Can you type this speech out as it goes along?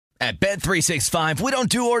At Bet365, we don't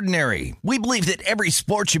do ordinary. We believe that every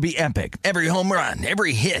sport should be epic. Every home run,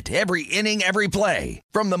 every hit, every inning, every play.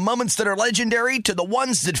 From the moments that are legendary to the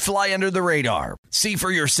ones that fly under the radar. See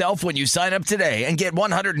for yourself when you sign up today and get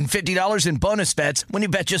 $150 in bonus bets when you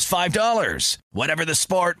bet just $5. Whatever the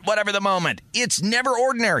sport, whatever the moment, it's never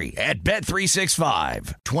ordinary at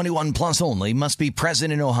Bet365. 21 plus only. Must be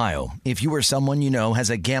present in Ohio. If you or someone you know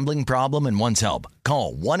has a gambling problem and wants help,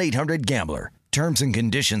 call 1-800-GAMBLER. Terms and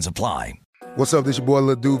conditions apply. What's up? This your boy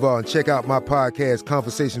Lil Duval, and check out my podcast,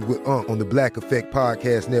 Conversations with Unc, on the Black Effect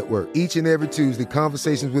Podcast Network. Each and every Tuesday,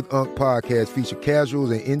 Conversations with Unc podcast feature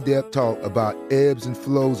casual and in-depth talk about ebbs and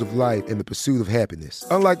flows of life and the pursuit of happiness.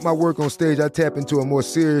 Unlike my work on stage, I tap into a more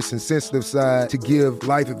serious and sensitive side to give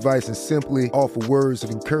life advice and simply offer words of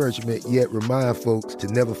encouragement, yet remind folks to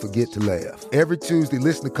never forget to laugh. Every Tuesday,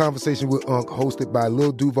 listen to Conversations with Unc, hosted by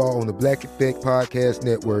Lil Duval on the Black Effect Podcast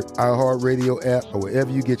Network, iHeartRadio app, or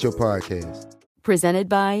wherever you get your podcasts. Presented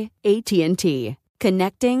by AT&T.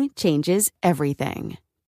 Connecting changes everything.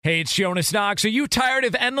 Hey, it's Jonas Knox. Are you tired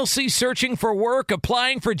of endlessly searching for work,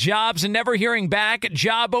 applying for jobs, and never hearing back?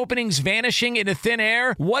 Job openings vanishing into thin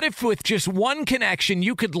air? What if with just one connection,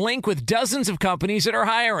 you could link with dozens of companies that are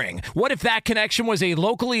hiring? What if that connection was a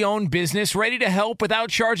locally owned business ready to help without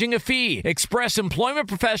charging a fee? Express Employment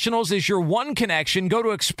Professionals is your one connection. Go to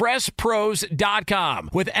expresspros.com.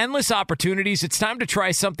 With endless opportunities, it's time to try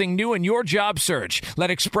something new in your job search. Let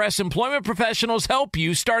Express Employment Professionals help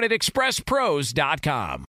you. Start at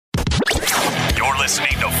expresspros.com. You're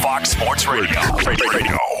listening to Fox Sports Radio.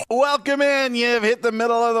 Welcome in. You've hit the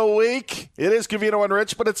middle of the week. It is Cavino and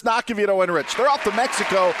Rich, but it's not Cavino and Rich. They're off to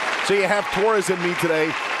Mexico, so you have Torres and me today.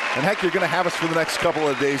 And heck, you're going to have us for the next couple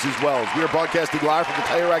of days as well. We are broadcasting live from the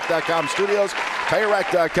TireRack.com studios.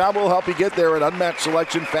 TireRack.com will help you get there at unmatched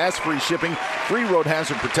selection, fast free shipping, free road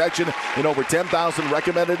hazard protection, and over 10,000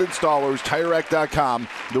 recommended installers. TireRack.com,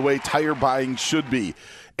 the way tire buying should be.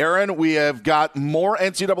 Aaron, we have got more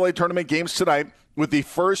NCAA tournament games tonight, with the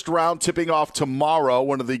first round tipping off tomorrow,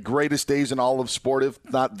 one of the greatest days in all of sport, if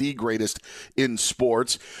not the greatest in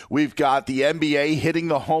sports. We've got the NBA hitting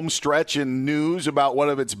the home stretch in news about one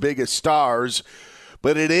of its biggest stars.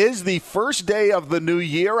 But it is the first day of the new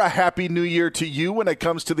year. A happy new year to you when it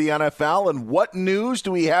comes to the NFL. And what news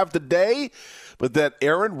do we have today? But that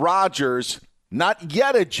Aaron Rodgers, not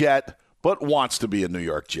yet a Jet, but wants to be a New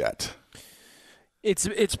York Jet.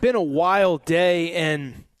 It's been a wild day,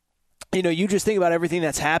 and you just think about everything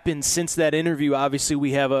that's happened since that interview. Obviously,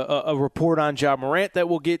 we have a report on Ja Morant that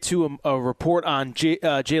we'll get to, a report on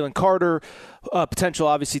Jalen Carter, potential,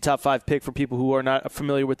 obviously, top 5 pick for people who are not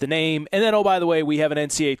familiar with the name. And then, oh, by the way, we have an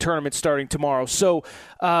NCAA tournament starting tomorrow. So,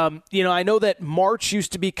 I know that March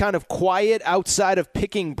used to be kind of quiet outside of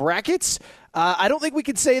picking brackets. I don't think we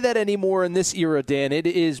can say that anymore in this era, Dan. It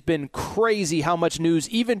has been crazy how much news,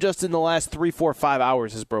 even just in the last 3, 4, 5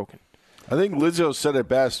 hours, has broken. I think Lizzo said it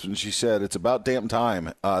best when she said it's about damn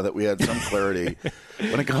time that we had some clarity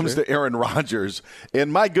when it comes to Aaron Rodgers.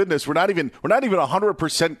 And my goodness, we're not even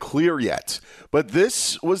 100% clear yet. But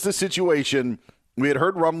this was the situation. We had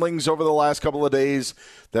heard rumblings over the last couple of days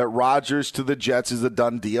that Rodgers to the Jets is a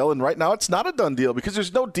done deal. And right now it's not a done deal because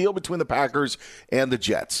there's no deal between the Packers and the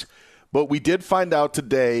Jets. But we did find out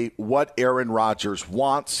today what Aaron Rodgers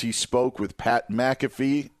wants. He spoke with Pat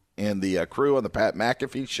McAfee and the crew on the Pat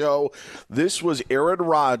McAfee show. This was Aaron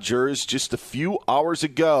Rodgers just a few hours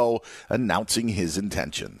ago announcing his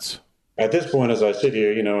intentions. At this point, as I sit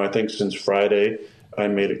here, I think since Friday, I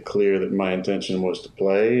made it clear that my intention was to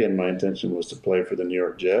play, and my intention was to play for the New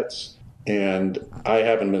York Jets. And I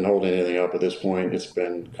haven't been holding anything up at this point. It's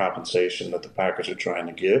been compensation that the Packers are trying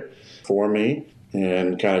to get for me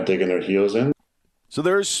and kind of digging their heels in. So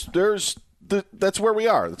that's where we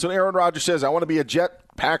are. That's what Aaron Rodgers says. I want to be a Jet.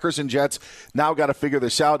 Packers and Jets now got to figure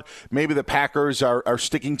this out. Maybe the Packers are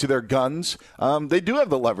sticking to their guns. They do have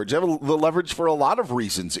the leverage. They have the leverage for a lot of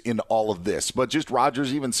reasons in all of this. But just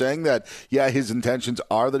Rodgers even saying that, his intentions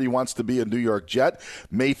are that he wants to be a New York Jet,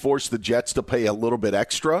 may force the Jets to pay a little bit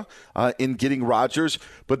extra in getting Rodgers.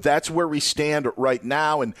 But that's where we stand right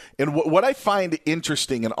now. And what I find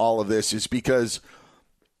interesting in all of this is because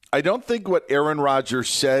I don't think what Aaron Rodgers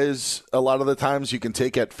says a lot of the times you can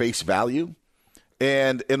take at face value.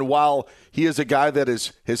 And while he is a guy that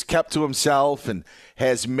has kept to himself and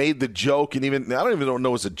has made the joke, and even I don't even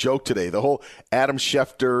know it's a joke today, the whole Adam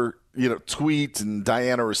Schefter tweet and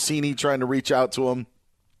Diana Rossini trying to reach out to him.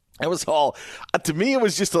 It was all, to me, it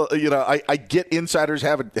was just, I get insiders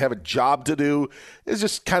have a job to do. It's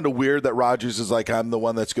just kind of weird that Rodgers is like, I'm the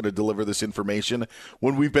one that's going to deliver this information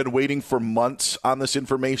when we've been waiting for months on this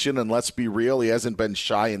information. And let's be real, he hasn't been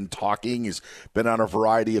shy in talking. He's been on a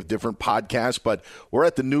variety of different podcasts, but we're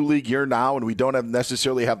at the new league year now, and we don't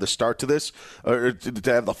necessarily have the start to this, or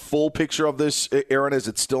to have the full picture of this, Aaron, as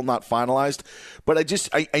it's still not finalized. But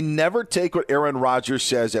I never take what Aaron Rodgers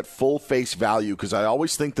says at full face value, because I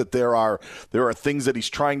always think that there are things that he's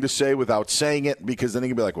trying to say without saying it, because then he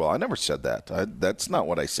can be like, well, I never said that. That's not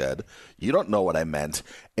what I said. You don't know what I meant.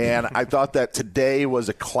 And I thought that today was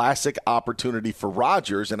a classic opportunity for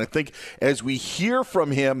Rodgers. And I think as we hear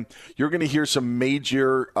from him, you're going to hear some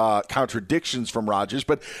major contradictions from Rodgers.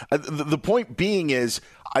 But the point being is,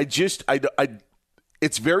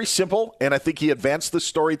 it's very simple, and I think he advanced the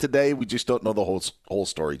story today. We just don't know the whole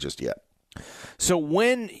story just yet. So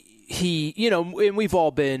when he, and we've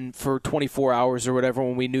all been for 24 hours or whatever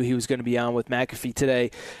when we knew he was going to be on with McAfee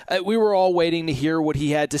today, we were all waiting to hear what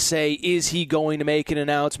he had to say. Is he going to make an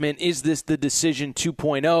announcement? Is this the decision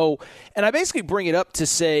 2.0? And I basically bring it up to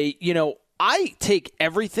say, I take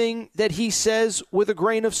everything that he says with a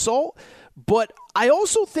grain of salt, but I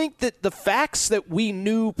also think that the facts that we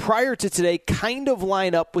knew prior to today kind of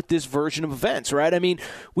line up with this version of events, right? I mean,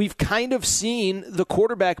 we've kind of seen the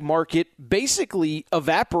quarterback market basically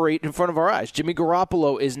evaporate in front of our eyes. Jimmy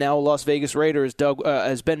Garoppolo is now a Las Vegas Raider, as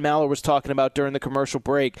Ben Maller was talking about during the commercial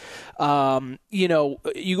break. You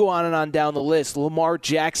go on and on down the list. Lamar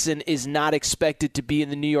Jackson is not expected to be in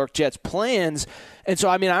the New York Jets' plans. And so,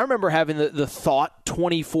 I remember having the thought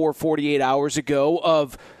 24, 48 hours ago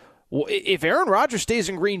of, well, if Aaron Rodgers stays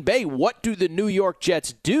in Green Bay, what do the New York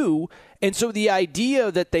Jets do? And so the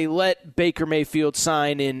idea that they let Baker Mayfield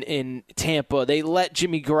sign in Tampa, they let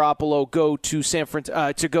Jimmy Garoppolo go to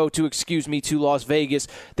to Las Vegas,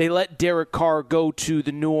 they let Derek Carr go to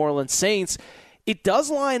the New Orleans Saints. It does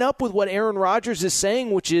line up with what Aaron Rodgers is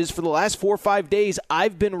saying, which is for the last 4 or 5 days,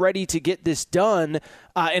 I've been ready to get this done,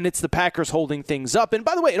 and it's the Packers holding things up. And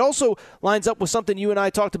by the way, it also lines up with something you and I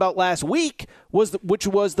talked about last week, which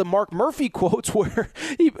was the Mark Murphy quotes where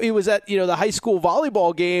he was at the high school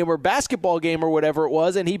volleyball game or basketball game or whatever it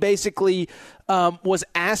was, and he basically was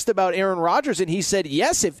asked about Aaron Rodgers, and he said,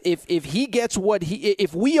 yes, if he gets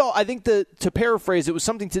if we all, I think to paraphrase, it was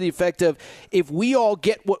something to the effect of, if we all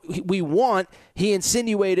get what we want, he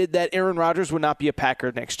insinuated that Aaron Rodgers would not be a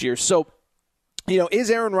Packer next year. So, is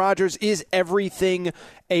Aaron Rodgers, is everything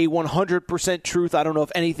a 100% truth? I don't know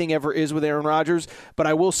if anything ever is with Aaron Rodgers, but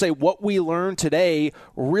I will say what we learned today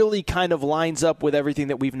really kind of lines up with everything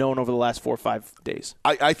that we've known over the last 4 or 5 days.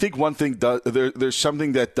 I think one thing there's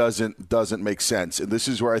something that doesn't make sense, and this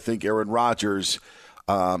is where I think Aaron Rodgers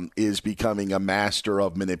is becoming a master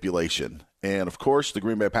of manipulation. And of course, the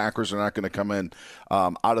Green Bay Packers are not going to come in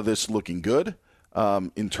out of this looking good.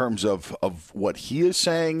 In terms of what he is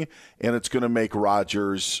saying, and it's going to make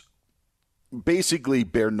Rodgers basically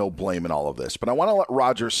bear no blame in all of this. But I want to let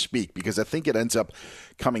Rodgers speak, because I think it ends up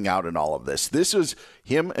coming out in all of this. This is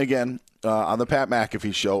him, again, on the Pat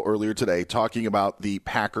McAfee show earlier today, talking about the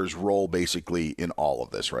Packers' role basically in all of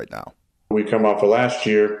this right now. We come off of last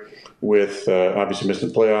year with obviously missing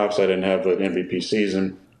the playoffs. I didn't have an MVP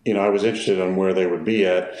season. I was interested on where they would be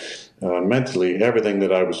at. Mentally, everything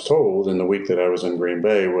that I was told in the week that I was in Green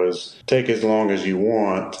Bay was, take as long as you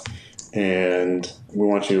want, and we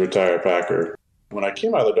want you to retire Packer. When I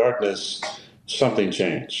came out of the darkness, something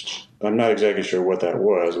changed. I'm not exactly sure what that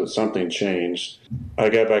was, but something changed. I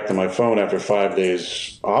got back to my phone after 5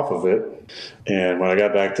 days off of it, and when I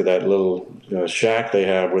got back to that little shack they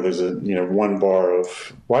have where there's a one bar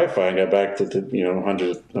of Wi-Fi, and got back to the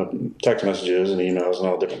hundreds of text messages and emails and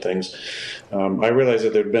all different things, I realized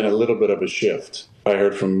that there'd been a little bit of a shift. I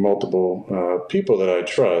heard from multiple people that I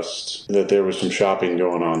trust that there was some shopping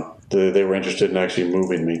going on. They were interested in actually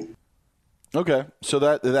moving me. Okay, so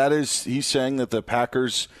that is, he's saying that the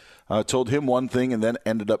Packers told him one thing and then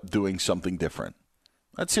ended up doing something different.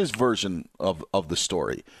 That's his version of the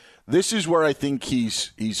story. This is where I think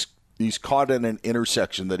he's caught in an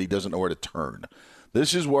intersection that he doesn't know where to turn.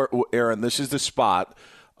 This is where, Aaron, this is the spot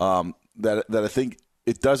that I think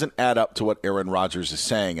it doesn't add up to what Aaron Rodgers is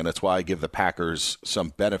saying, and that's why I give the Packers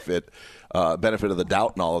some benefit of the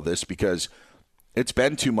doubt in all of this, because it's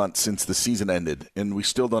been 2 months since the season ended, and we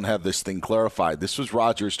still don't have this thing clarified. This was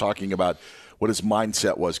Rodgers talking about what his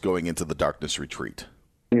mindset was going into the darkness retreat.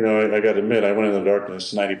 I got to admit, I went in the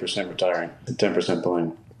darkness 90% retiring, 10%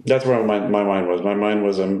 playing. That's where my mind was. My mind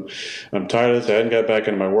was, I'm tired of this. I hadn't got back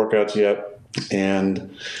into my workouts yet,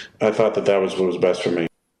 and I thought that was what was best for me.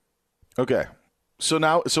 Okay.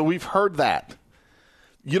 So we've heard that.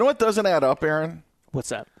 You know what doesn't add up, Aaron? What's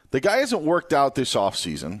that? The guy hasn't worked out this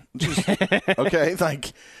offseason, okay,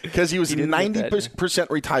 because he was 90%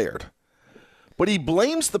 retired. But he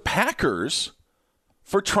blames the Packers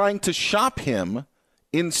for trying to shop him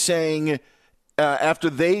in saying, after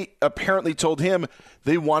they apparently told him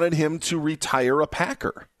they wanted him to retire a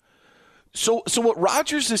Packer. So what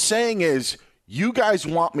Rodgers is saying is, you guys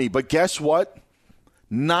want me, but guess what?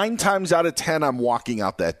 9 times out of 10, I'm walking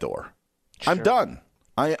out that door. Sure. I'm done.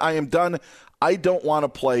 I am done. I don't want to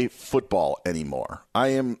play football anymore. I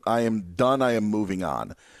am done. I am moving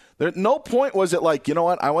on. There, no point was it like, you know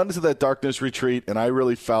what? I went into that darkness retreat, and I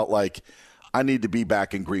really felt like I need to be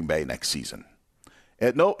back in Green Bay next season.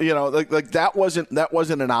 And no, you know, like that wasn't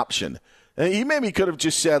an option. And he maybe could have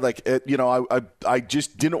just said, like, you know, I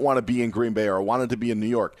just didn't want to be in Green Bay, or I wanted to be in New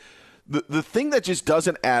York. The thing that just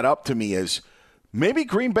doesn't add up to me is maybe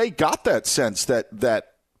Green Bay got that sense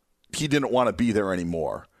that he didn't want to be there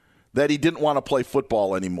anymore, that he didn't want to play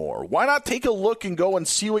football anymore. Why not take a look and go and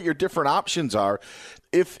see what your different options are?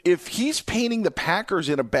 If he's painting the Packers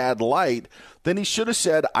in a bad light, then he should have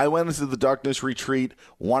said, I went into the darkness retreat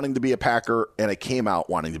wanting to be a Packer, and I came out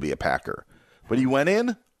wanting to be a Packer. But he went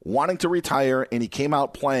in wanting to retire, and he came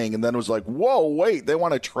out playing, and then was like, whoa, wait, they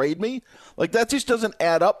want to trade me? Like, that just doesn't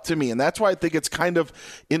add up to me, and that's why I think it's kind of,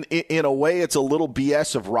 in a way, it's a little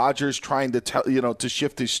BS of Rodgers trying to tell, you know, to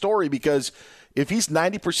shift his story, because if he's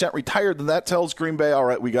 90% retired, then that tells Green Bay, all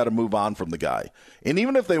right, we got to move on from the guy. And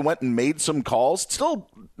even if they went and made some calls, it still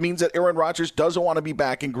means that Aaron Rodgers doesn't want to be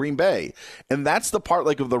back in Green Bay. And that's the part,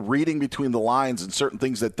 like, of the reading between the lines and certain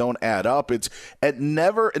things that don't add up. It's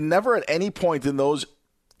never at any point in those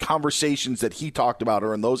conversations that he talked about,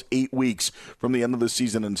 or in those 8 weeks from the end of the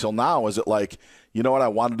season until now, is it like, you know what, I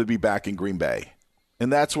wanted to be back in Green Bay.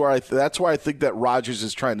 And that's why I think that Rodgers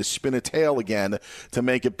is trying to spin a tale again to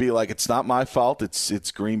make it be like, it's not my fault. It's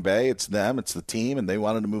Green Bay. It's them. It's the team, and they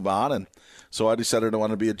wanted to move on. And so I decided I want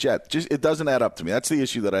to be a Jet. Just, it doesn't add up to me. That's the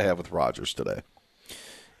issue that I have with Rodgers today.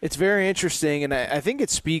 It's very interesting, and I think it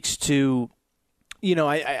speaks to, you know,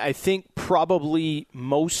 I think probably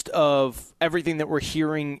most of everything that we're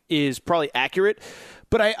hearing is probably accurate.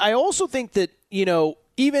 But I also think that, you know,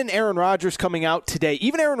 even Aaron Rodgers coming out today,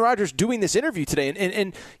 even Aaron Rodgers doing this interview today,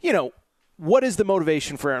 and you know, what is the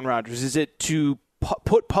motivation for Aaron Rodgers? Is it to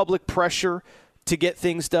put public pressure to get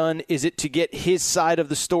things done? Is it to get his side of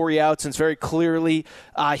the story out, since very clearly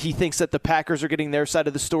he thinks that the Packers are getting their side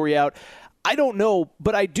of the story out? I don't know,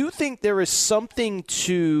 but I do think there is something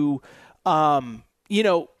to, you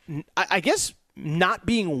know, I guess not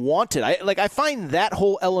being wanted. I find that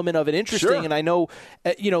whole element of it interesting, sure. And I know,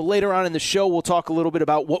 you know, later on in the show we'll talk a little bit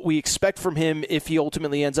about what we expect from him if he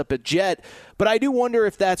ultimately ends up at Jet. But I do wonder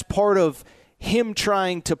if that's part of him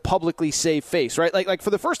trying to publicly save face, right? Like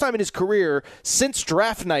for the first time in his career, since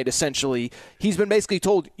draft night, essentially, he's been basically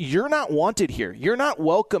told, you're not wanted here. You're not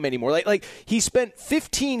welcome anymore. Like he spent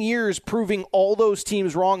 15 years proving all those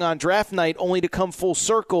teams wrong on draft night, only to come full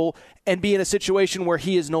circle and be in a situation where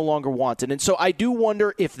he is no longer wanted. And so I do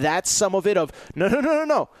wonder if that's some of it of,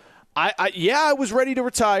 no. I was ready to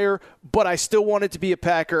retire, but I still wanted to be a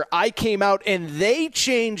Packer. I came out and they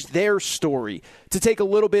changed their story to take a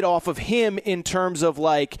little bit off of him in terms of,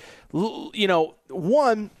 like, you know,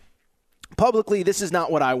 one, publicly, this is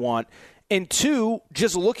not what I want. And two,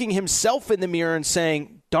 just looking himself in the mirror and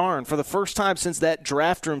saying, darn, for the first time since that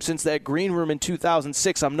draft room, since that green room in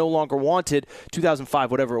 2006, I'm no longer wanted. 2005,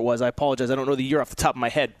 whatever it was. I apologize. I don't know the year off the top of my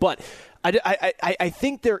head. But I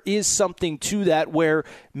think there is something to that where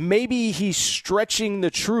maybe he's stretching the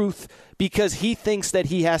truth because he thinks that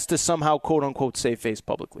he has to somehow, quote unquote, save face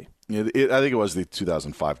publicly. Yeah, I think it was the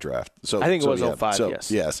 2005 draft. So I think it was 2005.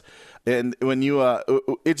 Yes. And when you,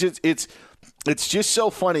 it's just so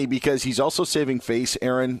funny because he's also saving face,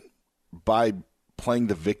 Aaron, by playing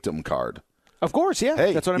the victim card. Of course, yeah.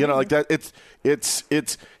 Hey, that's what I mean. You know, like that. It's.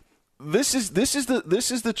 This is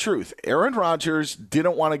the truth. Aaron Rodgers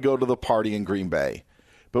didn't want to go to the party in Green Bay,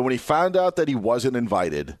 but when he found out that he wasn't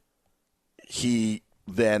invited, he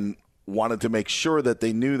then wanted to make sure that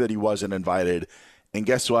they knew that he wasn't invited. And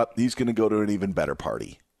guess what? He's going to go to an even better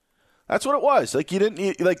party. That's what it was. Like,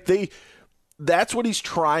 that's what he's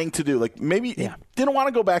trying to do. Like, maybe he didn't want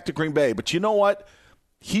to go back to Green Bay, but you know what?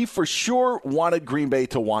 He for sure wanted Green Bay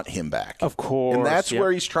to want him back. Of course. And that's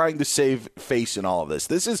where he's trying to save face in all of this.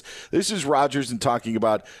 This is Rodgers and talking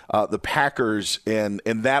about the Packers and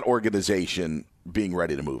that organization being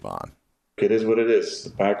ready to move on. It is what it is.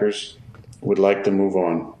 The Packers would like to move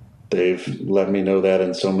on. They've let me know that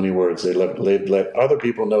in so many words. They've let other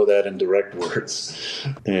people know that in direct words.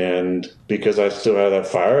 And because I still have that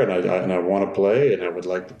fire and I want to play and I would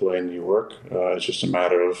like to play in New York, it's just a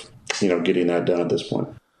matter of, getting that done at this point.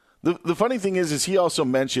 The funny thing is he also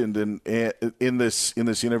mentioned in this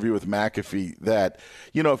interview with McAfee that,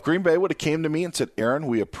 if Green Bay would have came to me and said, Aaron,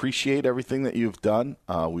 we appreciate everything that you've done.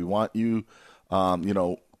 We want you,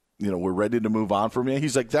 we're ready to move on from you.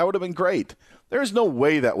 He's like, that would have been great. There's no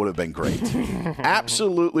way that would have been great.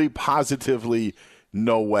 Absolutely, positively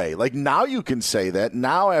no way. Like, now you can say that.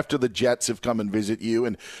 Now after the Jets have come and visit you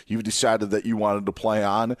and you've decided that you wanted to play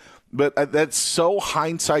on. But that's so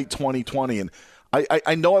hindsight 2020. And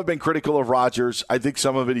I know I've been critical of Rodgers. I think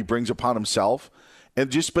some of it he brings upon himself.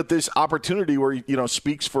 But this opportunity where he,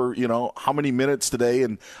 speaks for, how many minutes today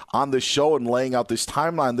and on this show and laying out this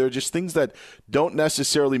timeline, there are just things that don't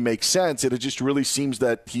necessarily make sense. And it just really seems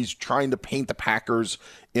that he's trying to paint the Packers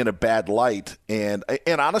in a bad light. And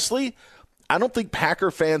honestly, I don't think Packer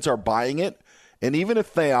fans are buying it. And even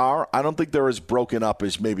if they are, I don't think they're as broken up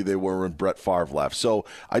as maybe they were when Brett Favre left. So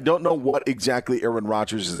I don't know what exactly Aaron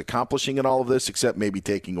Rodgers is accomplishing in all of this, except maybe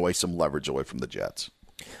taking away some leverage away from the Jets.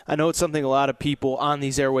 I know it's something a lot of people on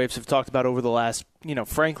these airwaves have talked about over the last,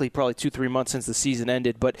 frankly, probably 2-3 months since the season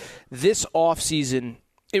ended. But this offseason,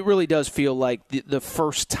 it really does feel like the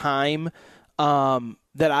first time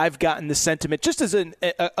that I've gotten the sentiment, just as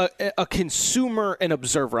a consumer and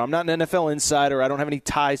observer. I'm not an NFL insider. I don't have any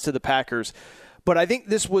ties to the Packers. But I think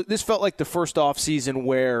this felt like the first offseason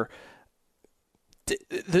where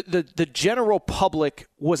the general public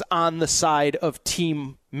was on the side of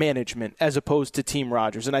team management as opposed to Team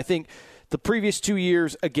Rodgers. And I think the previous 2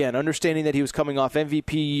 years, again, understanding that he was coming off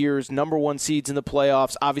MVP years, number one seeds in the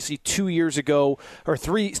playoffs, obviously 2 years ago, or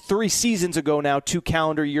three seasons ago now, 2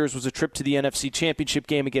 calendar years was a trip to the NFC Championship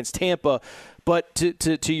game against Tampa. But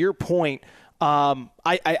to your point,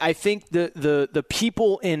 I think the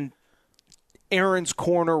people in Aaron's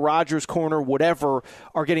corner, Rodgers' corner, whatever,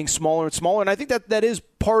 are getting smaller and smaller. And I think that is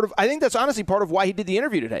part of – I think that's honestly part of why he did the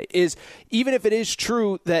interview today, is even if it is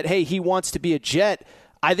true that, hey, he wants to be a Jet,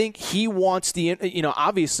 I think he wants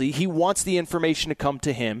obviously he wants the information to come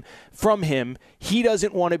to him, from him. He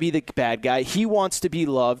doesn't want to be the bad guy. He wants to be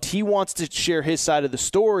loved. He wants to share his side of the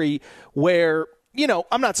story where –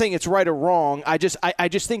 I'm not saying it's right or wrong. I just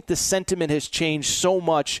think the sentiment has changed so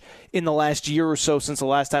much in the last year or so since the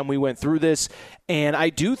last time we went through this. And I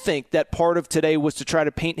do think that part of today was to try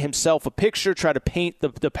to paint himself a picture, try to paint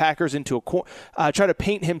the Packers into a try to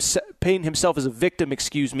paint himself as a victim,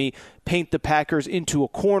 paint the Packers into a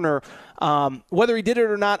corner. Whether he did it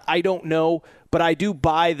or not, I don't know. But I do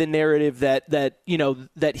buy the narrative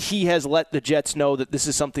that he has let the Jets know that this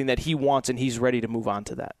is something that he wants and he's ready to move on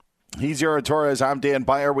to that. He's Aaron Torres. I'm Dan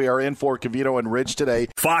Beyer. We are in for Covino and Rich today.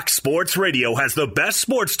 Fox Sports Radio has the best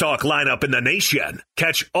sports talk lineup in the nation.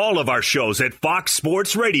 Catch all of our shows at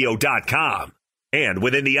foxsportsradio.com. And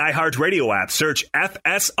within the iHeartRadio app, search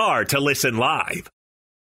FSR to listen live.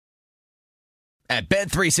 At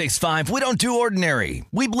Bet365, we don't do ordinary.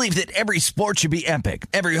 We believe that every sport should be epic.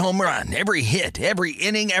 Every home run, every hit, every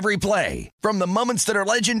inning, every play. From the moments that are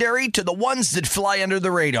legendary to the ones that fly under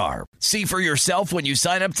the radar. See for yourself when you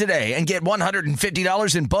sign up today and get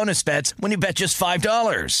 $150 in bonus bets when you bet just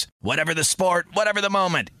 $5. Whatever the sport, whatever the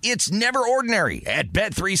moment, it's never ordinary at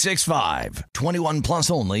Bet365. 21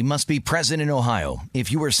 plus only. Must be present in Ohio.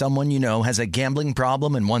 If you or someone you know has a gambling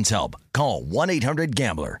problem and wants help, call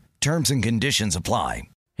 1-800-GAMBLER. Terms and conditions apply.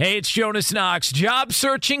 Hey, it's Jonas Knox. Job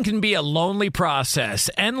searching can be a lonely process.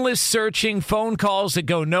 Endless searching, phone calls that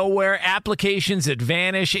go nowhere, applications that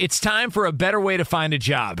vanish. It's time for a better way to find a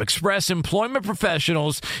job. Express Employment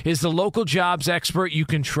Professionals is the local jobs expert you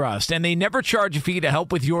can trust, and they never charge a fee to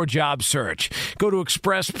help with your job search. Go to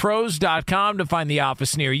expresspros.com to find the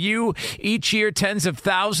office near you. Each year, tens of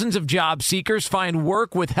thousands of job seekers find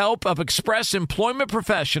work with help of Express Employment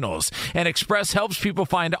Professionals, and Express helps people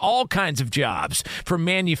find all kinds of jobs, from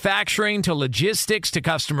manufacturing to logistics to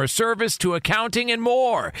customer service to accounting and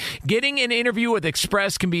more. Getting an interview with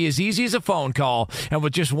Express can be as easy as a phone call, and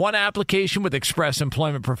with just one application with Express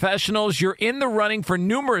Employment Professionals, you're in the running for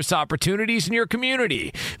numerous opportunities in your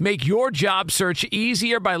community. Make your job search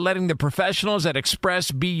easier by letting the professionals at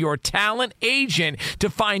Express be your talent agent to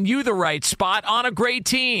find you the right spot on a great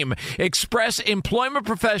team. Express Employment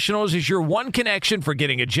Professionals is your one connection for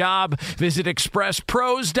getting a job. Visit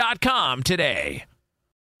expresspros.com today.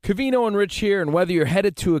 Covino and Rich here, and whether you're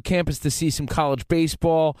headed to a campus to see some college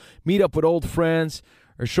baseball, meet up with old friends,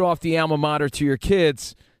 or show off the alma mater to your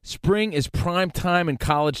kids, spring is prime time in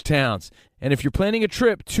college towns. And if you're planning a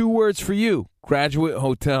trip, 2 words for you: Graduate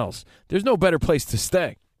Hotels. There's no better place to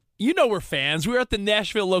stay. You know we're fans. We were at the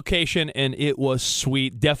Nashville location, and it was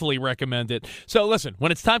sweet. Definitely recommend it. So listen,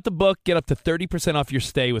 when it's time to book, get up to 30% off your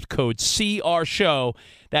stay with code CRSHOW.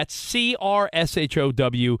 That's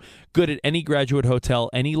CRSHOW. Good at any Graduate Hotel,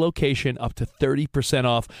 any location, up to 30%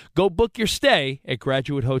 off. Go book your stay at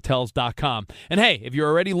graduatehotels.com. And hey, if you're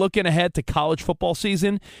already looking ahead to college football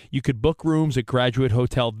season, you could book rooms at Graduate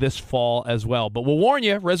Hotel this fall as well. But we'll warn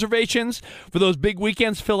you, reservations for those big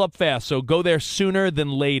weekends fill up fast, so go there sooner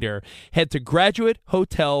than later. Head to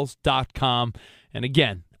graduatehotels.com. And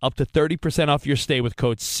again, up to 30% off your stay with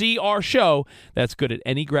code CRSHOW. That's good at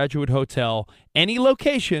any Graduate Hotel, any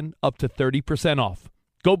location, up to 30% off.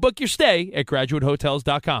 Go book your stay at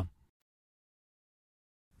graduatehotels.com.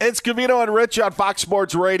 It's Covino and Rich on Fox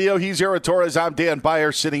Sports Radio. He's Aaron Torres. I'm Dan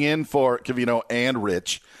Beyer, sitting in for Covino and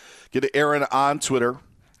Rich. Get to Aaron on Twitter,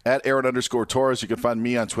 at Aaron_Torres. You can find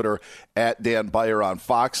me on Twitter, at Dan Beyer on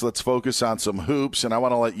Fox. Let's focus on some hoops, and I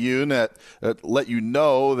want to let you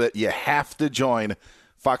know that you have to join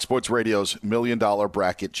Fox Sports Radio's $1 Million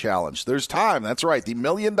Bracket Challenge. There's time. That's right, the $1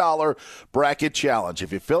 Million Bracket Challenge.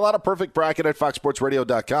 If you fill out a perfect bracket at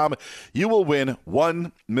foxsportsradio.com, you will win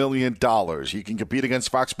 $1 million. You can compete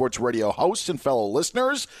against Fox Sports Radio hosts and fellow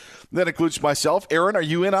listeners. That includes myself. Aaron, are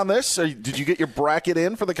you in on this? Did you get your bracket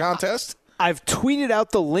in for the contest? I've tweeted out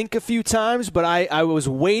the link a few times, but I was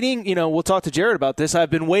waiting. We'll talk to Jared about this. I've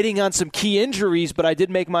been waiting on some key injuries, but I did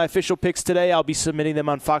make my official picks today. I'll be submitting them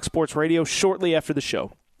on Fox Sports Radio shortly after the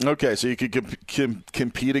show. Okay, so you could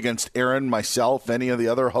compete against Aaron, myself, any of the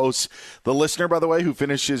other hosts. The listener, by the way, who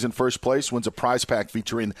finishes in first place wins a prize pack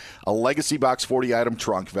featuring a Legacy Box 40-item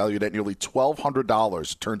trunk valued at nearly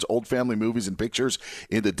 $1,200. Turns old family movies and pictures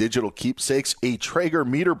into digital keepsakes. A Traeger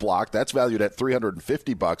meter block that's valued at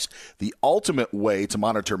 $350. The ultimate way to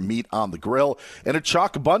monitor meat on the grill. And a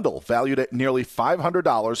chalk bundle valued at nearly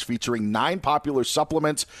 $500, featuring 9 popular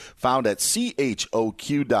supplements found at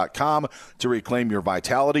choq.com to reclaim your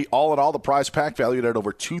vitality. All in all, the prize pack valued at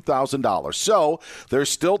over $2,000. So there's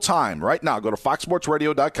still time. Right now, go to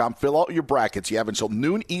foxsportsradio.com, fill out your brackets. You have until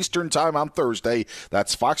noon Eastern time on Thursday.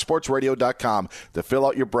 That's foxsportsradio.com to fill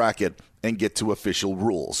out your bracket and get to official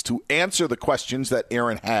rules. To answer the questions that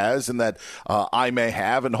Aaron has and that I may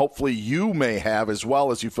have, and hopefully you may have as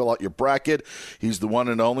well as you fill out your bracket, he's the one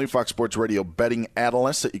and only Fox Sports Radio betting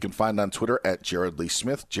analyst that you can find on Twitter at Jared Lee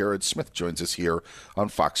Smith. Jared Smith joins us here on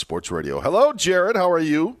Fox Sports Radio. Hello, Jared. How are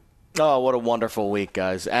you? Oh, what a wonderful week,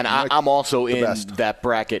 guys. And I'm also in that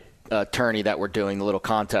bracket tourney that we're doing, the little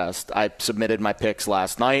contest. I submitted my picks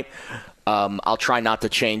last night. I'll try not to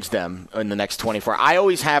change them in the next 24. I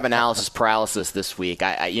always have analysis paralysis this week.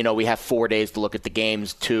 We have 4 days to look at the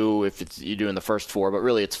games, 2 if you're doing the first 4, but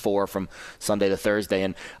really it's 4 from Sunday to Thursday.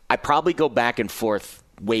 And I probably go back and forth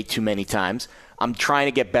way too many times. I'm trying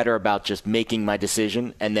to get better about just making my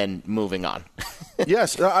decision and then moving on.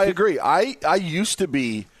 Yes, I agree. I used to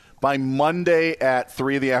be, by Monday at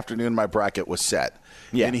 3 in the afternoon, my bracket was set.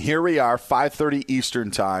 Yeah. And here we are, 5:30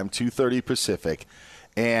 Eastern time, 2:30 Pacific.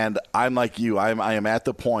 And I'm like you. I am at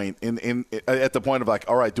the point at the point of like,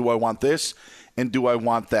 all right, do I want this and do I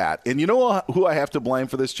want that? And you know who I have to blame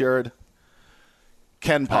for this, Jared?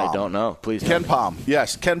 Ken Pom. I don't know. Please. Ken Pom.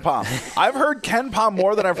 Yes, Ken Pom. I've heard Ken Pom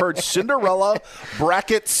more than I've heard Cinderella,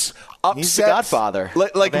 brackets, upsets. He's the godfather.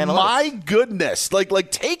 Like my goodness.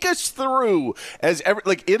 Like take us through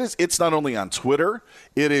it's not only on Twitter,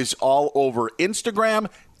 it is all over Instagram.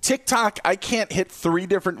 TikTok, I can't hit 3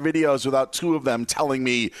 different videos without 2 of them telling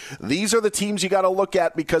me these are the teams you got to look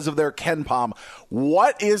at because of their Ken Pom.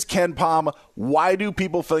 What is Ken Pom? Why do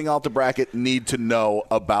people filling out the bracket need to know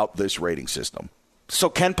about this rating system? So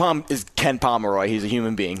Ken Pom is Ken Pomeroy. He's a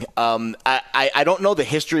human being. I don't know the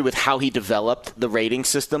history with how he developed the rating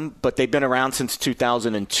system, but they've been around since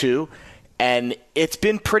 2002. And it's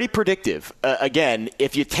been pretty predictive. Again,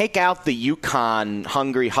 if you take out the UConn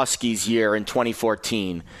Hungry Huskies year in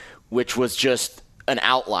 2014, which was just an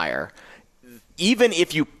outlier, even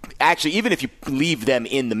if you leave them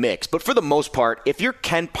in the mix, but for the most part, if your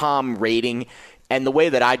Ken Pom rating, and the way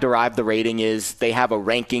that I derive the rating is they have a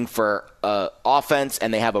ranking for offense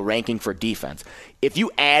and they have a ranking for defense. If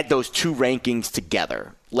you add those 2 rankings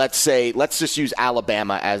together, let's just use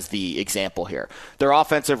Alabama as the example here. Their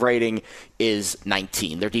offensive rating is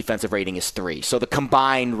 19. Their defensive rating is 3. So the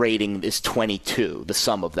combined rating is 22, the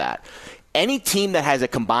sum of that. Any team that has a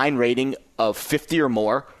combined rating of 50 or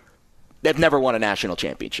more They've never won a national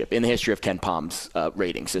championship in the history of Ken Palm's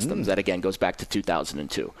rating systems. That, again, goes back to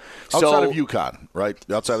 2002. Outside of UConn, right?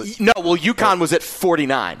 UConn was at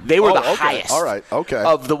 49. They were the highest. All right, okay.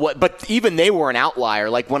 But even they were an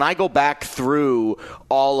outlier. Like, when I go back through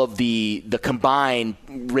all of the combined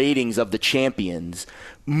ratings of the champions,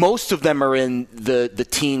 most of them are in the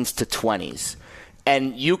teens to 20s.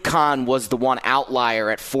 And UConn was the one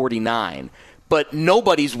outlier at 49. But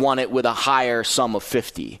nobody's won it with a higher sum of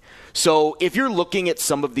 50. So if you're looking at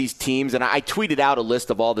some of these teams, and I tweeted out a list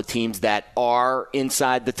of all the teams that are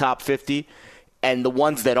inside the top 50, and the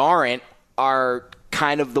ones that aren't are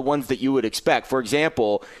kind of the ones that you would expect. For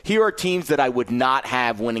example, here are teams that I would not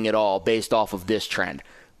have winning it all based off of this trend.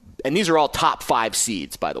 And these are all top 5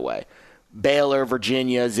 seeds, by the way. Baylor,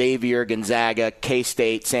 Virginia, Xavier, Gonzaga,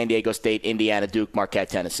 K-State, San Diego State, Indiana, Duke, Marquette,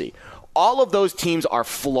 Tennessee. All of those teams are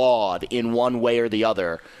flawed in one way or the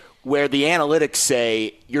other, where the analytics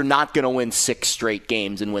say you're not going to win 6 straight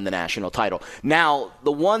games and win the national title. Now,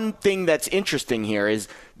 the one thing that's interesting here is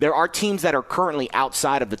there are teams that are currently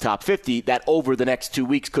outside of the top 50 that over the next 2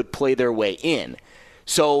 weeks could play their way in.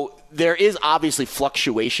 So there is obviously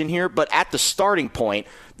fluctuation here, but at the starting point,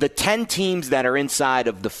 the 10 teams that are inside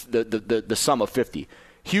of the sum of 50,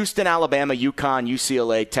 Houston, Alabama, UConn,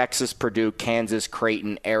 UCLA, Texas, Purdue, Kansas,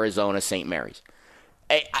 Creighton, Arizona, St. Mary's.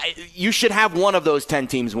 You should have one of those 10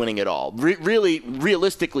 teams winning it all. Really,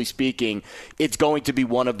 realistically speaking, it's going to be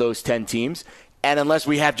one of those 10 teams. And unless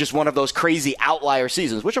we have just one of those crazy outlier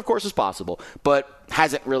seasons, which of course is possible, but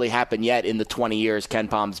hasn't really happened yet in the 20 years Ken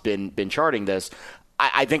Palm's been charting this,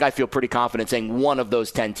 I think I feel pretty confident saying one of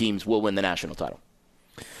those 10 teams will win the national title.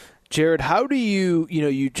 Jared, how do you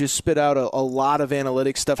just spit out a lot of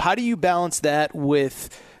analytics stuff. How do you balance that with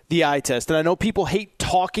the eye test? And I know people hate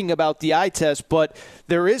talking about the eye test, but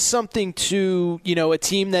there is something to, a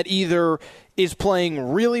team that either is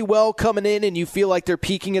playing really well coming in and you feel like they're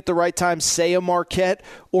peaking at the right time, say a Marquette,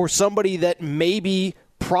 or somebody that maybe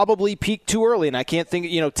probably peaked too early. And I can't think,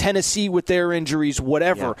 Tennessee with their injuries,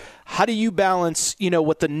 whatever. Yeah. How do you balance,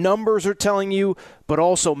 what the numbers are telling you, but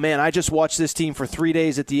also, man, I just watched this team for 3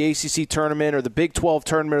 days at the ACC tournament or the Big 12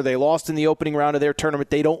 tournament, or they lost in the opening round of their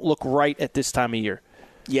tournament. They don't look right at this time of year.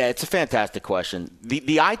 Yeah, it's a fantastic question.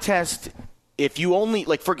 The eye test, if you only,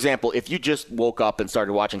 for example, if you just woke up and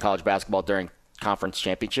started watching college basketball during conference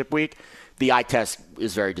championship week, the eye test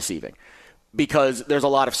is very deceiving because there's a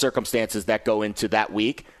lot of circumstances that go into that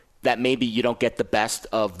week that maybe you don't get the best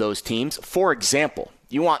of those teams. For example,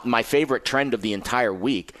 you want my favorite trend of the entire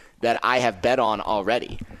week that I have bet on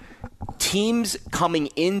already. Teams coming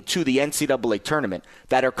into the NCAA tournament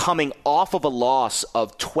that are coming off of a loss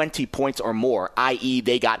of 20 points or more, i.e.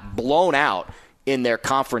 they got blown out in their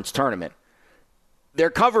conference tournament. They're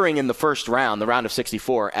covering in the first round, the round of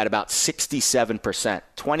 64, at about 67%,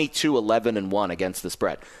 22-11-1 against the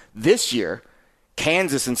spread. This year,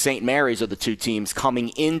 Kansas and St. Mary's are the two teams coming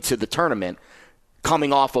into the tournament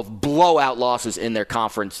coming off of blowout losses in their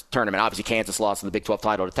conference tournament. Obviously, Kansas lost in the Big 12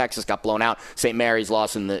 title to Texas, got blown out. St. Mary's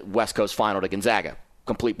lost in the West Coast final to Gonzaga.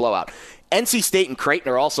 Complete blowout. NC State and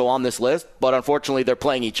Creighton are also on this list, but unfortunately they're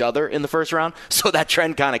playing each other in the first round, so that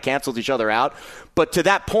trend kind of cancels each other out. But to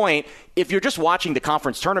that point, if you're just watching the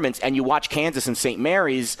conference tournaments and you watch Kansas and St.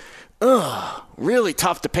 Mary's, really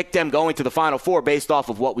tough to pick them going to the Final Four based off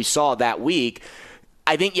of what we saw that week.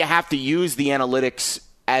 I think you have to use the analytics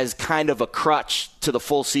as kind of a crutch to the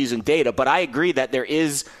full season data, but I agree that there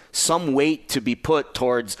is some weight to be put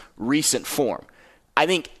towards recent form. I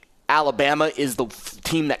think Alabama is the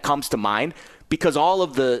team that comes to mind because all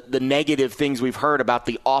of the negative things we've heard about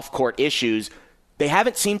the off-court issues, they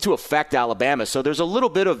haven't seemed to affect Alabama. So there's a little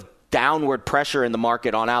bit of downward pressure in the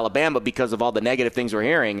market on Alabama because of all the negative things we're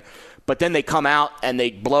hearing. But then they come out and they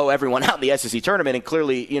blow everyone out in the SEC tournament, and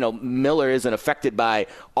clearly, Miller isn't affected by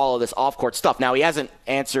all of this off-court stuff. Now, he hasn't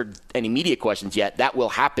answered any media questions yet. That will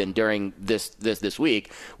happen during this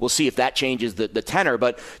week. We'll see if that changes the tenor.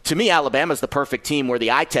 But to me, Alabama's the perfect team where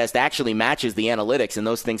the eye test actually matches the analytics, and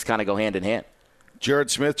those things kind of go hand in hand.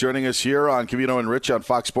 Jared Smith joining us here on Covino and Rich on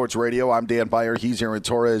Fox Sports Radio. I'm Dan Beyer. He's Aaron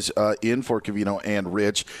Torres in for Covino and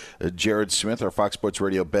Rich. Jared Smith, our Fox Sports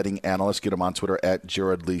Radio betting analyst. Get him on Twitter at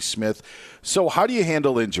Jared Lee Smith. So how do you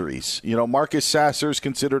handle injuries? Marcus Sasser's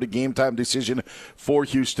considered a game-time decision for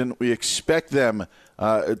Houston. We expect them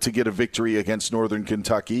to get a victory against Northern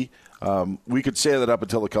Kentucky. We could say that up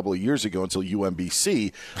until a couple of years ago, until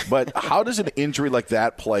UMBC. But how does an injury like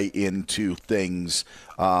that play into things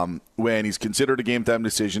when he's considered a game-time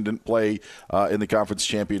decision, didn't play in the conference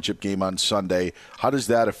championship game on Sunday? How does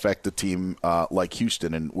that affect a team like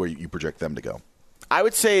Houston and where you project them to go? I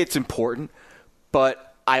would say it's important,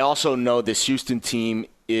 but I also know this Houston team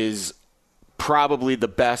is probably the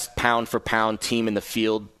best pound-for-pound team in the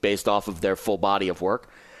field based off of their full body of work.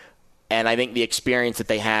 And I think the experience that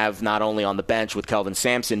they have not only on the bench with Kelvin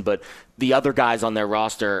Sampson, but the other guys on their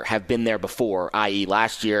roster have been there before, i.e.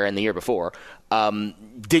 last year and the year before.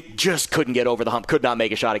 Just couldn't get over the hump, could not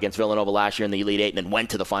make a shot against Villanova last year in the Elite Eight, and then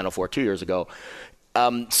went to the Final Four 2 years ago.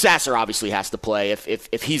 Sasser obviously has to play.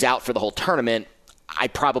 If he's out for the whole tournament, I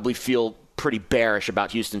probably feel pretty bearish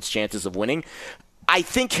about Houston's chances of winning. I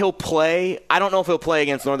think he'll play. I don't know if he'll play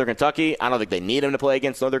against Northern Kentucky. I don't think they need him to play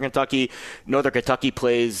against Northern Kentucky. Northern Kentucky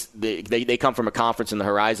plays. They come from a conference in the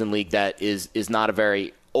Horizon League that is not a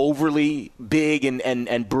very overly big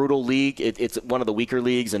and brutal league. It's one of the weaker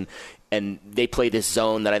leagues, and they play this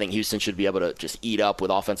zone that I think Houston should be able to just eat up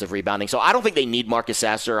with offensive rebounding. So I don't think they need Marcus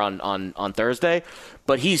Sasser on Thursday,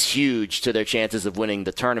 but he's huge to their chances of winning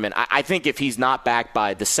the tournament. I think if he's not back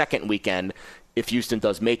by the second weekend, if Houston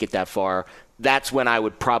does make it that far, that's when I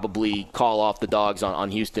would probably call off the dogs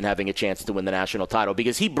on Houston having a chance to win the national title,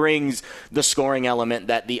 because he brings the scoring element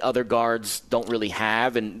that the other guards don't really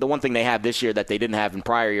have. And the one thing they have this year that they didn't have in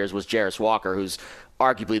prior years was Jarris Walker, who's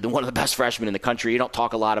arguably one of the best freshmen in the country. You don't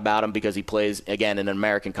talk a lot about him because he plays, again, in an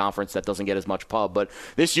American conference that doesn't get as much pub. But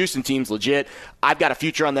this Houston team's legit. I've got a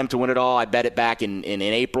future on them to win it all. I bet it back in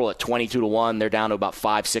April at 22-1. They're down to about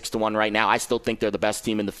 5-6-1 right now. I still think they're the best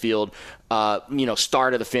team in the field.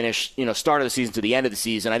 Start of the finish, start of the season to the end of the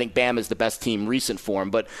season. I think Bama is the best team recent form.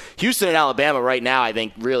 But Houston and Alabama right now, I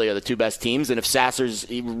think, really are the two best teams. And if Sasser's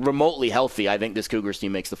remotely healthy, I think this Cougars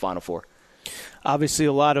team makes the Final Four. Obviously,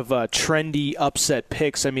 a lot of trendy upset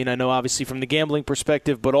picks. I mean, I know obviously from the gambling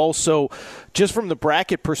perspective, but also just from the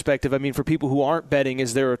bracket perspective. I mean, for people who aren't betting,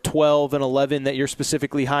 is there a 12 and 11 that you're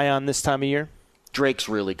specifically high on this time of year? Drake's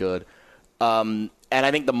really good. And I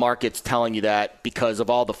think the market's telling you that because of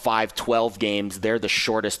all the 5-12 games, they're the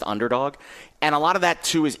shortest underdog. And a lot of that,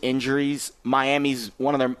 too, is injuries. Miami's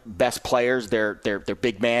one of their best players. Their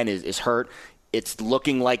big man is hurt. It's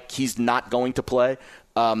looking like he's not going to play.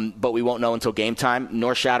 But we won't know until game time.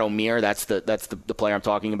 Norshad Omier, that's the player I'm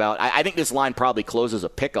talking about. I think this line probably closes a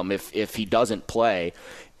pick'em if he doesn't play.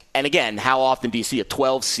 And again, how often do you see a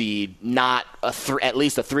 12 seed not at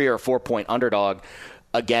least a 3 or 4 point underdog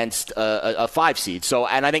against a 5 seed? So,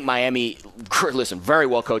 and I think Miami, listen, very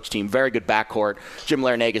well coached team, very good backcourt. Jim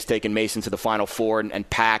Larinaga taken Mason to the Final Four, and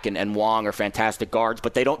Pack and Wong are fantastic guards,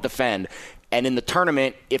 but they don't defend. And in the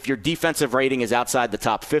tournament, if your defensive rating is outside the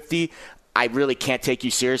top 50, I really can't take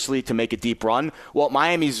you seriously to make a deep run. Well,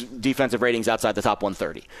 Miami's defensive rating is outside the top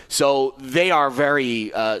 130. So they are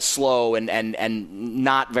very slow and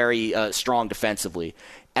not very strong defensively.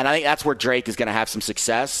 And I think that's where Drake is going to have some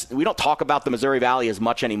success. We don't talk about the Missouri Valley as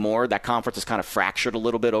much anymore. That conference has kind of fractured a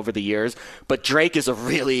little bit over the years. But Drake is a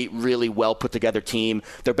really, really well put together team.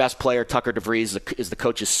 Their best player, Tucker DeVries, is the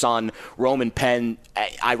coach's son. Roman Penn,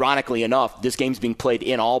 ironically enough, this game's being played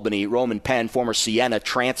in Albany. Roman Penn, former Siena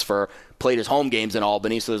transfer, played his home games in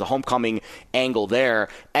Albany, so there's a homecoming angle there.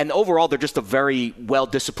 And overall, they're just a very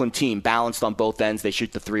well-disciplined team, balanced on both ends. They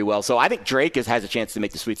shoot the three well. So I think Drake has a chance to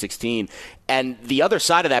make the Sweet 16. And the other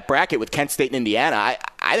side of that bracket with Kent State and Indiana,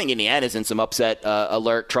 I think Indiana's in some upset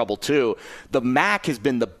alert trouble too. The MAC has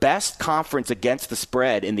been the best conference against the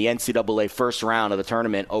spread in the NCAA first round of the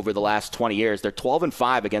tournament over the last 20 years. They're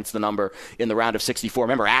 12-5 against the number in the round of 64.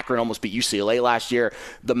 Remember, Akron almost beat UCLA last year.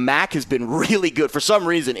 The MAC has been really good for some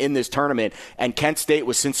reason in this tournament, and Kent State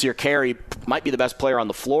with Sincere Carey might be the best player on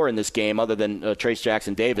the floor in this game other than Trace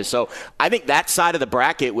Jackson Davis. So I think that side of the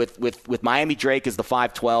bracket with Miami Drake as the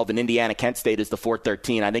 5-12 and Indiana Kent State is the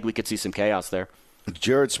 4-13. I think we could see some chaos there.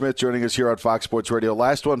 Jared Smith joining us here on Fox Sports Radio.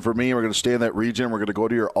 Last one for me. We're going to stay in that region. We're going to go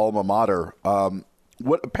to your alma mater.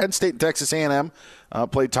 Penn State and Texas A&M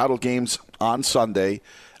played title games on Sunday.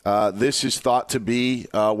 This is thought to be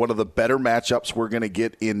one of the better matchups we're going to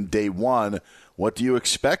get in day one. What do you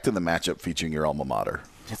expect in the matchup featuring your alma mater?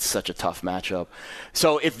 It's such a tough matchup.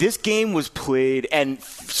 So if this game was played, and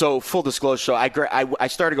so full disclosure, so I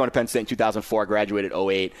started going to Penn State in 2004. I graduated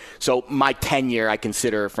 2008. So my tenure I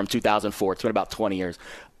consider from 2004. It's been about 20 years.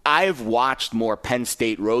 I've watched more Penn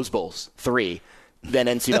State Rose Bowls, 3, than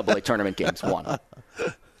NCAA tournament games, 1.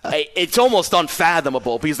 It's almost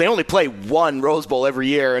unfathomable because they only play one Rose Bowl every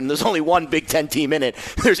year, and there's only one Big Ten team in it.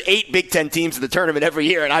 There's 8 Big Ten teams in the tournament every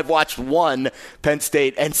year, and I've watched one Penn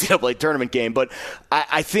State NCAA tournament game. But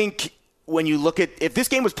I think when you look at – if this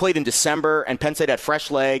game was played in December and Penn State had fresh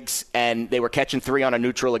legs and they were catching 3 on a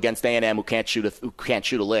neutral against A&M who can't shoot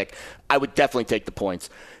a lick, I would definitely take the points.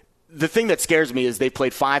 the thing that scares me is they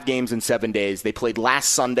played 5 games in 7 days. They played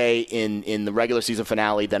last Sunday in the regular season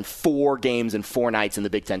finale, then 4 games in 4 nights in the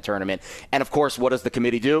Big Ten tournament. And, of course, what does the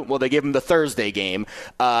committee do? Well, they give them the Thursday game.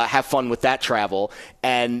 Have fun with that travel.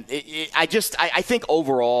 And I think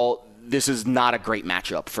overall this is not a great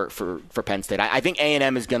matchup for Penn State. I think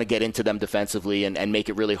A&M is going to get into them defensively and make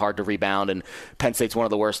it really hard to rebound, and Penn State's one of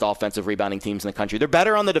the worst offensive rebounding teams in the country. They're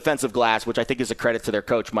better on the defensive glass, which I think is a credit to their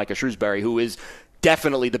coach, Micah Shrewsbury, who is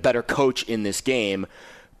definitely the better coach in this game.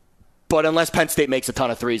 But unless Penn State makes a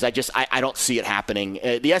ton of threes, I don't see it happening.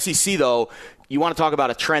 The SEC, though, you want to talk about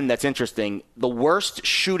a trend that's interesting. The worst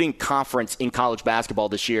shooting conference in college basketball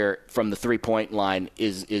this year from the three-point line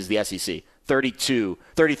is the SEC.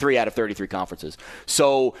 33 out of 33 conferences.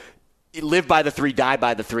 So live by the 3, die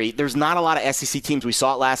by the 3. There's not a lot of SEC teams. We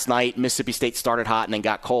saw it last night. Mississippi State started hot and then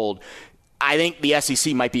got cold. I think the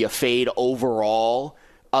SEC might be a fade overall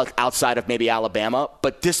outside of maybe Alabama,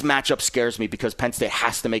 but this matchup scares me because Penn State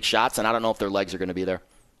has to make shots, and I don't know if their legs are going to be there.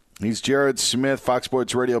 He's Jared Smith, Fox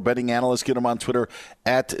Sports Radio betting analyst. Get him on Twitter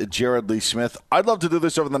at Jared Lee Smith. I'd love to do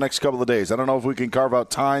this over the next couple of days. I don't know if we can carve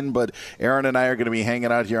out time, but Aaron and I are going to be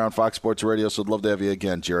hanging out here on Fox Sports Radio, so I'd love to have you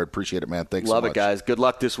again, Jared. Appreciate it, man. Thanks so much. Love it, guys. Good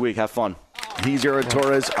luck this week. Have fun. He's Aaron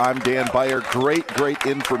Torres. I'm Dan Beyer. Great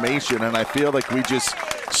information, and I feel like we just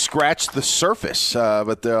scratched the surface,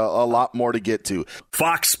 but there are a lot more to get to.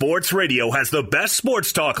 Fox Sports Radio has the best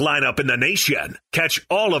sports talk lineup in the nation. Catch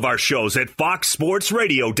all of our shows at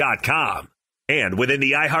foxsportsradio.com. And within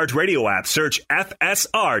the iHeartRadio app, search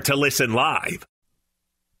FSR to listen live.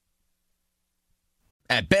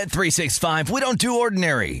 At Bet365, we don't do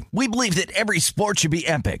ordinary. We believe that every sport should be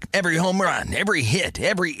epic. Every home run, every hit,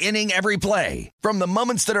 every inning, every play. From the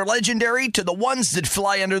moments that are legendary to the ones that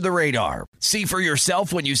fly under the radar. See for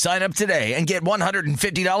yourself when you sign up today and get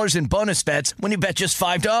 $150 in bonus bets when you bet just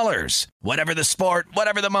 $5. Whatever the sport,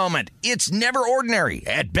 whatever the moment, it's never ordinary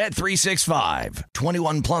at Bet365.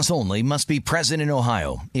 21 plus only. Must be present in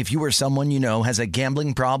Ohio. If you or someone you know has a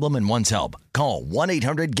gambling problem and wants help, call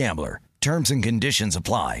 1-800-GAMBLER. Terms and conditions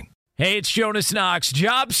apply. Hey, it's Jonas Knox.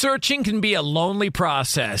 Job searching can be a lonely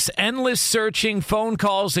process. Endless searching, phone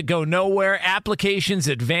calls that go nowhere, applications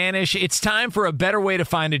that vanish. It's time for a better way to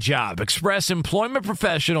find a job. Express Employment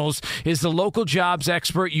Professionals is the local jobs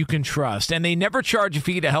expert you can trust, and they never charge a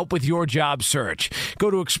fee to help with your job search. Go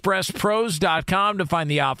to expresspros.com to find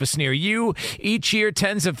the office near you. Each year,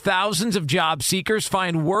 tens of thousands of job seekers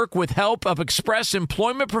find work with help of Express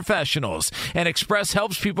Employment Professionals, and Express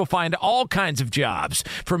helps people find all kinds of jobs,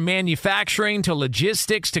 from manufacturing to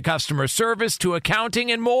logistics to customer service to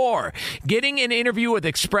accounting and more. Getting an interview with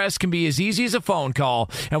Express can be as easy as a phone call,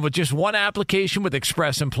 and with just one application with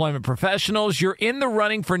Express Employment Professionals, you're in the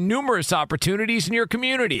running for numerous opportunities in your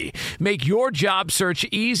community. Make your job search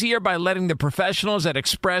easier by letting the professionals at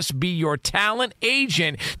Express be your talent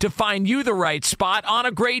agent to find you the right spot on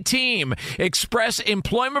a great team. Express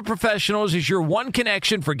Employment Professionals is your one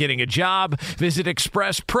connection for getting a job. Visit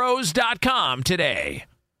expresspros.com today.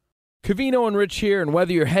 Covino and Rich here, and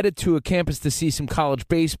whether you're headed to a campus to see some college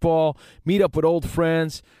baseball, meet up with old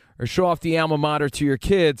friends, or show off the alma mater to your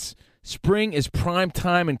kids, spring is prime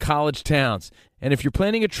time in college towns. And if you're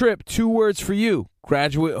planning a trip, 2 words for you: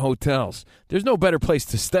 Graduate Hotels. There's no better place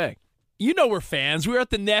to stay. You know we're fans. We were at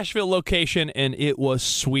the Nashville location, and it was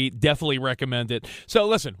sweet. Definitely recommend it. So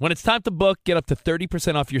listen, when it's time to book, get up to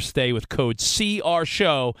 30% off your stay with code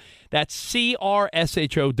CRSHOW. That's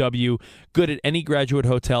CRSHOW. Good at any Graduate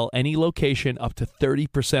Hotel, any location, up to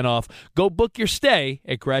 30% off. Go book your stay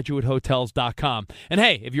at graduatehotels.com. And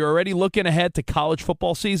hey, if you're already looking ahead to college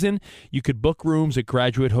football season, you could book rooms at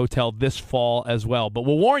Graduate Hotel this fall as well. But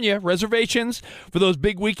we'll warn you, reservations for those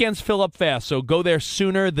big weekends fill up fast, so go there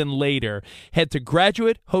sooner than later. Head to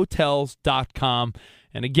graduatehotels.com.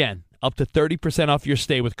 And again, up to 30% off your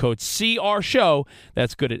stay with code CRSHOW.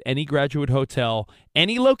 That's good at any Graduate Hotel,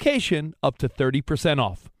 any location, up to 30%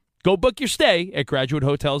 off. Go book your stay at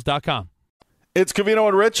graduatehotels.com. It's Covino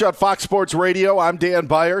and Rich on Fox Sports Radio. I'm Dan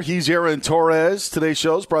Beyer. He's Aaron Torres. Today's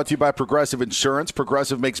show is brought to you by Progressive Insurance.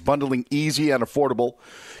 Progressive makes bundling easy and affordable.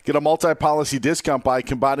 Get a multi-policy discount by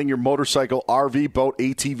combining your motorcycle, RV, boat,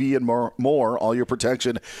 ATV, and more. All your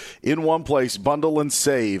protection in one place. Bundle and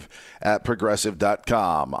save at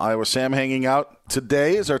Progressive.com. Iowa Sam hanging out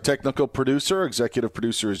today is our technical producer. Executive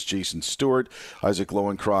producer is Jason Stewart. Isaac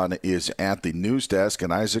Lowenkron is at the news desk,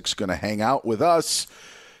 and Isaac's going to hang out with us.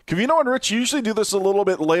 Covino and Rich usually do this a little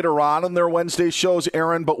bit later on in their Wednesday shows,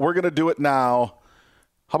 Aaron, but we're going to do it now.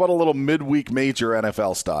 How about a little midweek major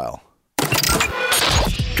NFL style?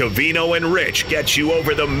 Covino and Rich get you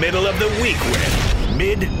over the middle of the week with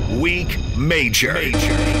Midweek Major.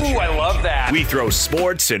 Ooh, I love love that. We throw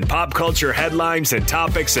sports and pop culture headlines and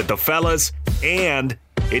topics at the fellas, and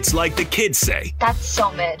it's like the kids say. That's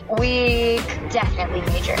so mid. Week, definitely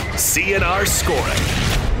major. CNR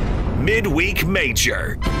scoring. Midweek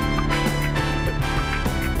Major.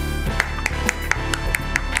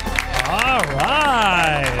 All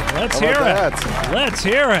right. Let's hear it. Let's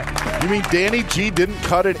hear it. You mean Danny G didn't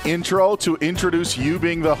cut an intro to introduce you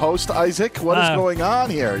being the host, Isaac? What is going on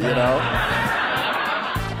here, you know?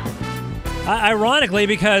 Ironically,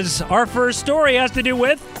 because our first story has to do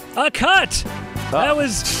with a cut. That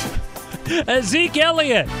was Zeke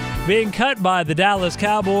Elliott being cut by the Dallas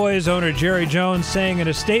Cowboys. Owner Jerry Jones saying in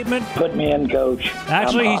a statement, "Put me in, coach."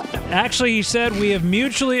 Actually, he said, "We have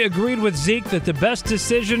mutually agreed with Zeke that the best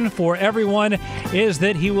decision for everyone is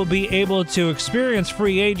that he will be able to experience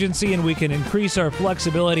free agency and we can increase our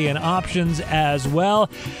flexibility and options as well."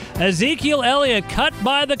 Ezekiel Elliott cut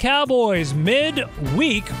by the Cowboys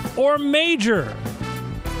mid-week or major?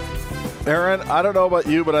 Aaron, I don't know about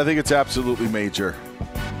you, but I think it's absolutely major.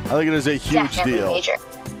 I think it is a huge deal. Major.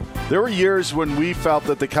 There were years when we felt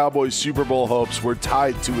that the Cowboys' Super Bowl hopes were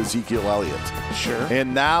tied to Ezekiel Elliott. Sure.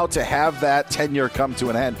 And now to have that tenure come to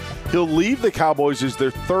an end, he'll leave the Cowboys as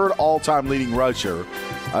their third all-time leading rusher,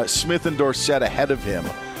 Smith and Dorsett ahead of him.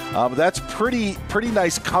 That's pretty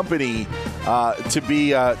nice company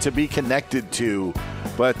to be connected to.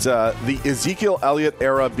 But the Ezekiel Elliott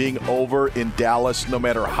era being over in Dallas, no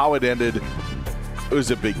matter how it ended, it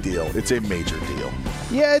was a big deal. It's a major deal.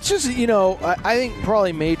 Yeah, it's just, I think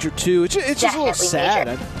probably major too. It's just a little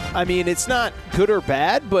sad. I mean, it's not good or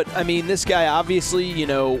bad, but, I mean, this guy obviously,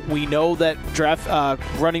 we know that draft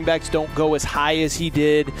running backs don't go as high as he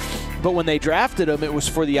did. But when they drafted him, it was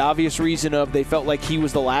for the obvious reason of they felt like he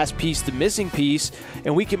was the last piece, the missing piece,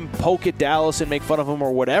 and we can poke at Dallas and make fun of him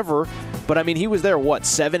or whatever. But, I mean, he was there,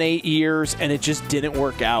 7-8 years, and it just didn't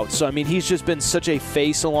work out. So, I mean, he's just been such a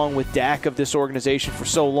face along with Dak of this organization for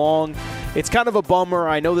so long. It's kind of a bummer.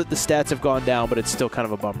 I know that the stats have gone down, but it's still kind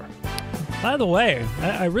of a bummer. By the way,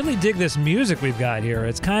 I really dig this music we've got here.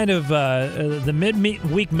 It's kind of the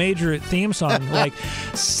mid-week major theme song, like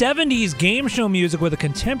 70s game show music with a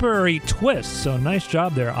contemporary twist. So nice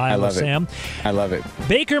job there, Iowa Sam. I love it.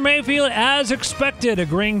 Baker Mayfield, as expected,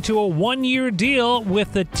 agreeing to a one-year deal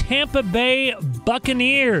with the Tampa Bay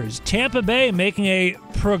Buccaneers. Tampa Bay making a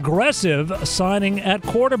progressive signing at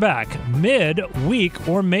quarterback, mid-week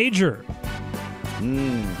or major.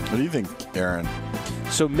 What do you think, Aaron?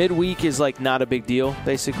 So midweek is like not a big deal,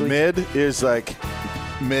 basically? Mid is like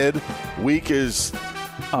mid. Week is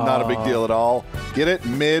not a big deal at all. Get it?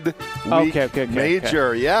 Mid, week, major.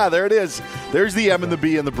 Okay. Yeah, there it is. There's the M and the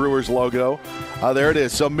B in the Brewers logo. There it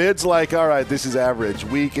is. So mid's like, all right, this is average.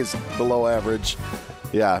 Week is below average.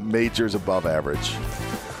 Yeah, major's above average.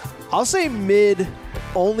 I'll say mid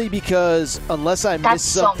only because unless I miss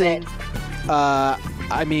something,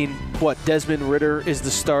 I mean, Desmond Ridder is the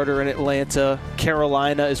starter in Atlanta.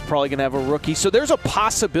 Carolina is probably going to have a rookie. So there's a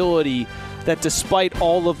possibility that despite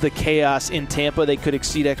all of the chaos in Tampa, they could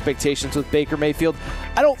exceed expectations with Baker Mayfield.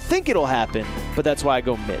 I don't think it'll happen, but that's why I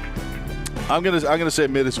go mid. I'm gonna say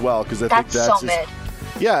mid as well because I think that's so mid.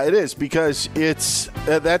 Yeah, it is because it's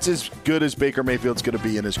that's as good as Baker Mayfield's going to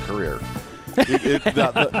be in his career.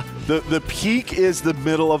 The peak is the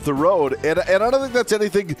middle of the road, and I don't think that's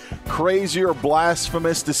anything crazy or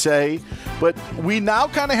blasphemous to say, but we now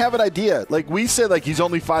kind of have an idea. Like we said, like he's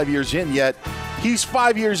only 5 years in, yet he's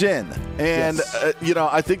 5 years in, and yes.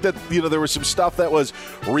 I think that there was some stuff that was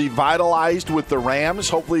revitalized with the Rams.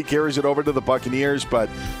 Hopefully, he carries it over to the Buccaneers, but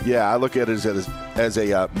yeah, I look at it as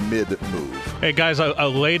a mid move. Hey guys, a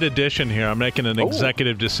late addition here. I'm making an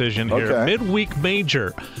executive decision here. Okay. Midweek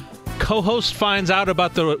major. Co-host finds out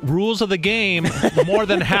about the rules of the game more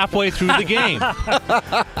than halfway through the game.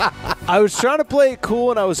 I was trying to play it cool,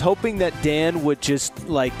 and I was hoping that Dan would just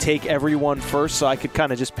take everyone first so I could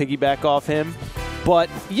kind of just piggyback off him. But,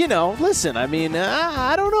 listen, I mean,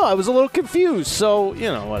 I don't know. I was a little confused, so,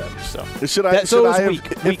 whatever. So if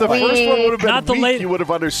the first one would have been not weak, you would have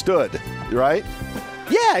understood, right?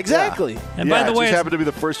 Yeah, exactly. Yeah. And by the way, it just happened to be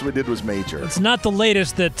the first one we did was major. It's not the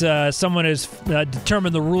latest that someone has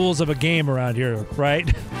determined the rules of a game around here, right?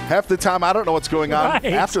 Half the time, I don't know what's going on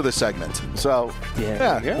after the segment. So,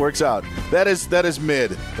 yeah, works out. That is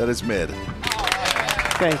mid. That is mid.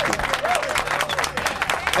 Thank you.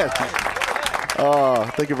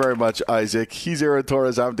 Thank you very much, Isaac. He's Aaron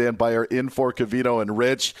Torres. I'm Dan Beyer, in for Covino and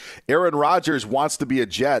Rich. Aaron Rodgers wants to be a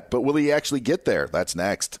Jet, but will he actually get there? That's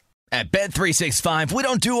next. At Bet365, we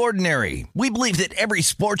don't do ordinary. We believe that every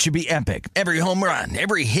sport should be epic. Every home run,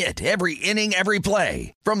 every hit, every inning, every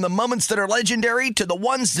play. From the moments that are legendary to the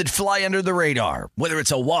ones that fly under the radar. Whether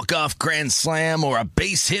it's a walk-off grand slam or a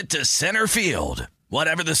base hit to center field.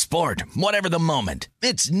 Whatever the sport, whatever the moment.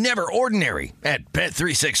 It's never ordinary at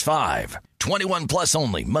Bet365. 21 plus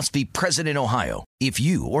only. Must be present in Ohio. If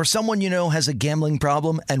you or someone you know has a gambling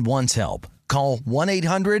problem and wants help, call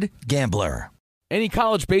 1-800-GAMBLER. Any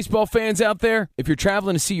college baseball fans out there? If you're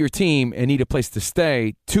traveling to see your team and need a place to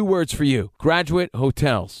stay, 2 words for you: Graduate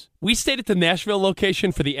Hotels. We stayed at the Nashville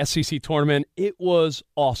location for the SEC tournament. It was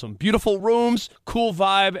awesome. Beautiful rooms, cool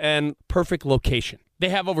vibe, and perfect location. They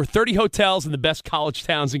have over 30 hotels in the best college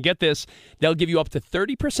towns, and get this, they'll give you up to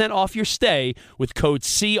 30% off your stay with code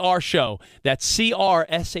CRSHOW. That's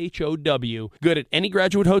CRSHOW. Good at any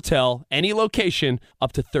Graduate Hotel, any location,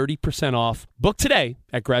 up to 30% off. Book today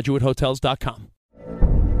at graduatehotels.com.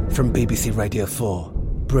 From BBC Radio 4,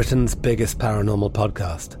 Britain's biggest paranormal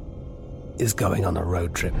podcast is going on a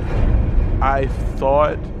road trip. I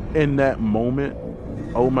thought in that moment,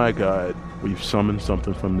 oh my God, we've summoned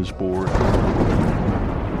something from this board.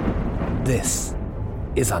 This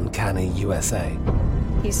is Uncanny USA.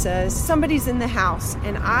 He says, somebody's in the house,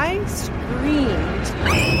 and I screamed.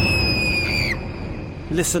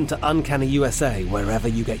 Listen to Uncanny USA wherever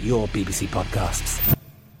you get your BBC podcasts,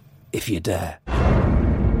 if you dare.